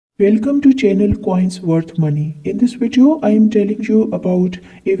Welcome to channel Coins Worth Money. In this video, I am telling you about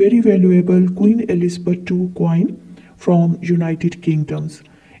a very valuable Queen Elizabeth II coin from United Kingdoms.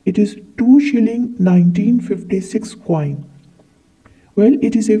 It is 2 shilling 1956 coin. Well,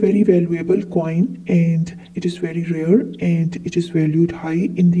 it is a very valuable coin and it is very rare and it is valued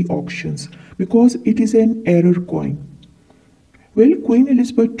high in the auctions because it is an error coin. Well, Queen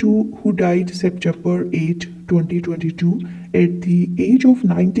Elizabeth II, who died September 8, 2022, at the age of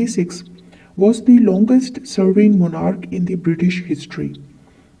 96, was the longest serving monarch in the British history.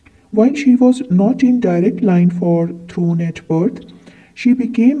 While she was not in direct line for throne at birth, she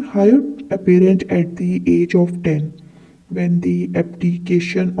became heir apparent at the age of 10, when the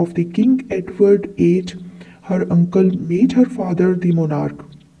abdication of the King Edward VIII, her uncle, made her father the monarch.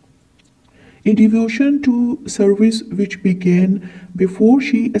 A devotion to service which began before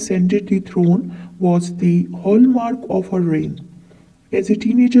she ascended the throne was the hallmark of her reign. As a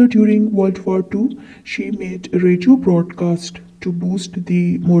teenager during World War II, she made radio broadcasts to boost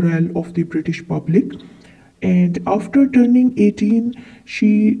the morale of the British public. And after turning 18,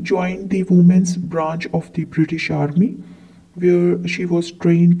 she joined the women's branch of the British Army, where she was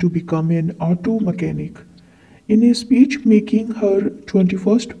trained to become an auto mechanic. In a speech making her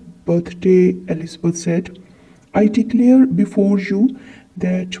 21st birthday, Elisabeth said, "I declare before you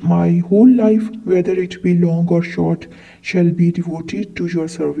that my whole life, whether it be long or short, shall be devoted to your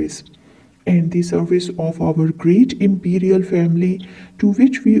service and the service of our great imperial family to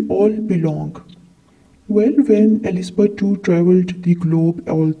which we all belong." Well, when Elizabeth II traveled the globe,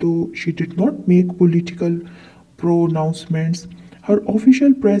 although she did not make political pronouncements, her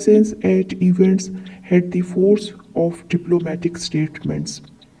official presence at events had the force of diplomatic statements.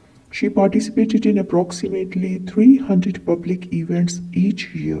 She participated in approximately 300 public events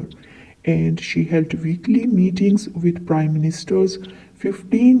each year, and she held weekly meetings with prime ministers,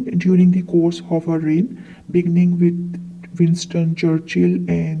 15 during the course of her reign, beginning with Winston Churchill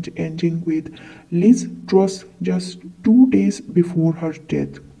and ending with Liz Truss just 2 days before her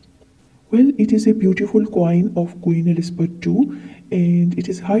death. Well, it is a beautiful coin of Queen Elizabeth II and it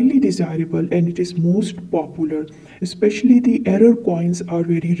is highly desirable and it is most popular. Especially the error coins are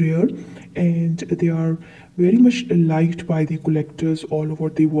very rare and they are very much liked by the collectors all over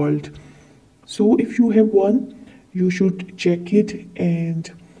the world. So if you have one, you should check it and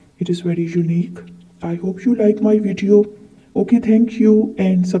it is very unique. I hope you like my video. Okay, thank you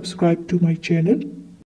and subscribe to my channel.